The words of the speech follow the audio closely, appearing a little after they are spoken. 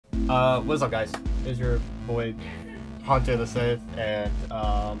What's up, guys? It's your boy Hunter the Sith, and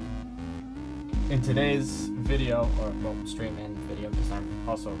in today's video, or well, stream and video, because I'm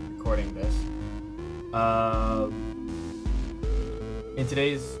also recording this. In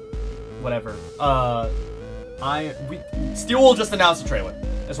today's whatever, Steel Wool just announced a trailer.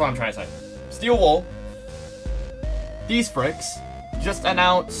 That's what I'm trying to say. Steel Wool, these fricks, just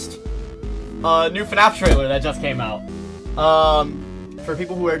announced a new FNAF trailer that just came out. For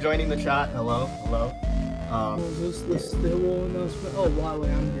people who are joining the chat, hello. Is this the Steel Wool announcement? Oh wow, wait,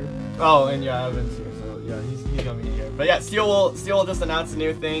 I'm here. Oh, and yeah, Evan's here, so yeah, he's gonna be here. But yeah, Steel Wool just announced a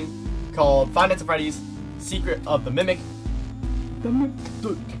new thing called Five Nights at Freddy's: Secret of the Mimic.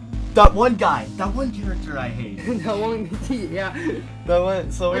 That one guy, that one character I hate. That one, yeah. That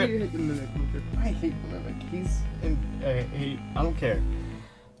one. So why do you hate the Mimic, Hunter? I hate the Mimic. I don't care.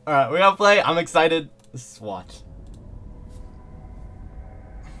 All right, we're gonna play. I'm excited. Let's watch.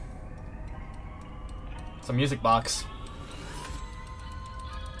 It's a music box.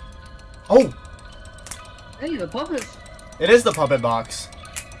 Oh! Hey, the puppets! It is the puppet box.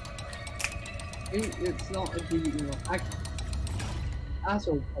 It's not a DVD box.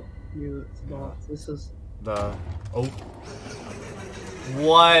 Asshole puppet music box. This is... The... Oh.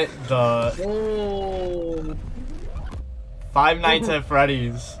 What the... Oh! Five Nights at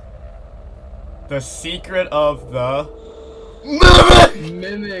Freddy's. The Secret of the...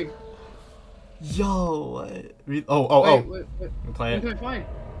 Mimic! Yo, what? Wait. Play it. 2025.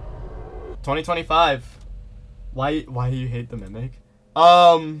 2025. Why do you hate the Mimic?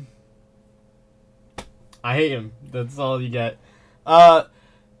 I hate him. That's all you get.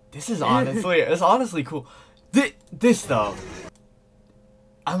 This is honestly cool. This though.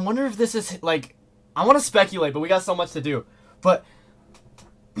 I wonder if this is like, I want to speculate, but we got so much to do. But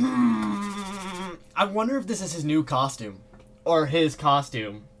I wonder if this is his new costume, or his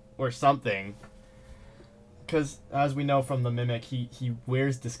costume, or something. Because, as we know from the Mimic, he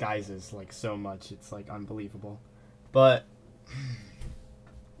wears disguises, like, so much. It's, like, unbelievable. But...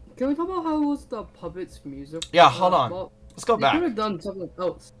 Can we talk about how it was the puppets' music? Yeah, hold on. Well, let's go back. They could have done something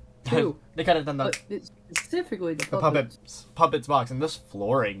else, too. They could have done that. But specifically the puppets box. And this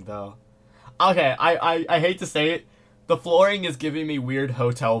flooring, though. Okay, I hate to say it. The flooring is giving me weird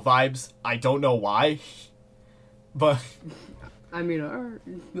hotel vibes. I don't know why. But... I mean, I don't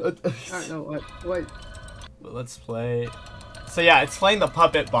know what... Let's play. So yeah, it's playing the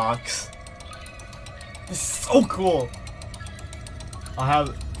puppet box. This is so cool. I'll have.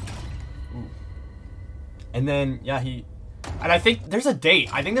 Ooh. And then yeah, and I think there's a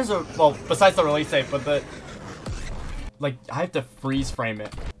date. I think there's a besides the release date, but I have to freeze frame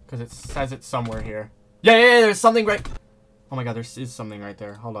it because it says it's somewhere here. Yeah. There's something right. Oh my god, there is something right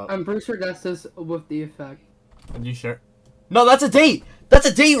there. Hold up. I'm pretty sure that's this with the effect. Are you sure? No, that's a date. That's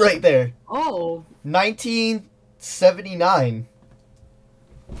a date right there. Oh. 1979.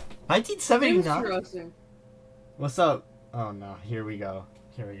 1979? Interesting. What's up? Oh no, here we go.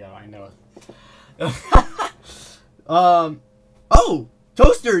 I know it. Oh!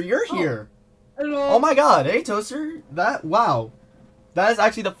 Toaster, you're here! Hello! Oh my god, hey Toaster! Wow. That is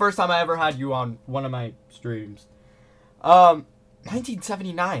actually the first time I ever had you on one of my streams.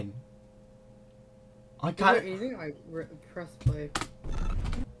 1979. I press play.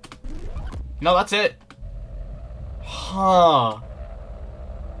 No, that's it. Huh.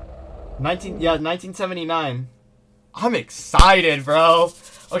 1979. I'm excited, bro.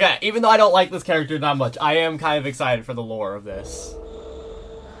 Okay, even though I don't like this character that much, I am kind of excited for the lore of this.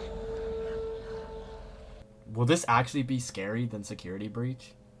 Will this actually be scary than Security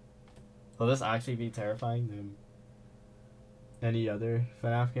Breach? Will this actually be terrifying than any other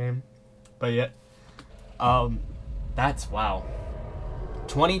FNAF game? But yeah. That's wow.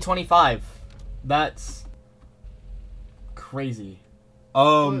 2025. That's crazy.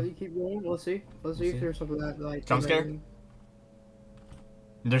 You keep going. Let's see if there's something that like jump scare.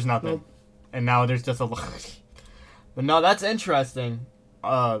 There's nothing. Nope. And now there's just a. But no, that's interesting.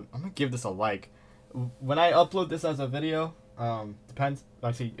 I'm gonna give this a like. When I upload this as a video, depends.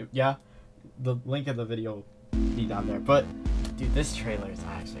 Actually, yeah, the link of the video will be down there. But dude, this trailer is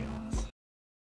actually awesome.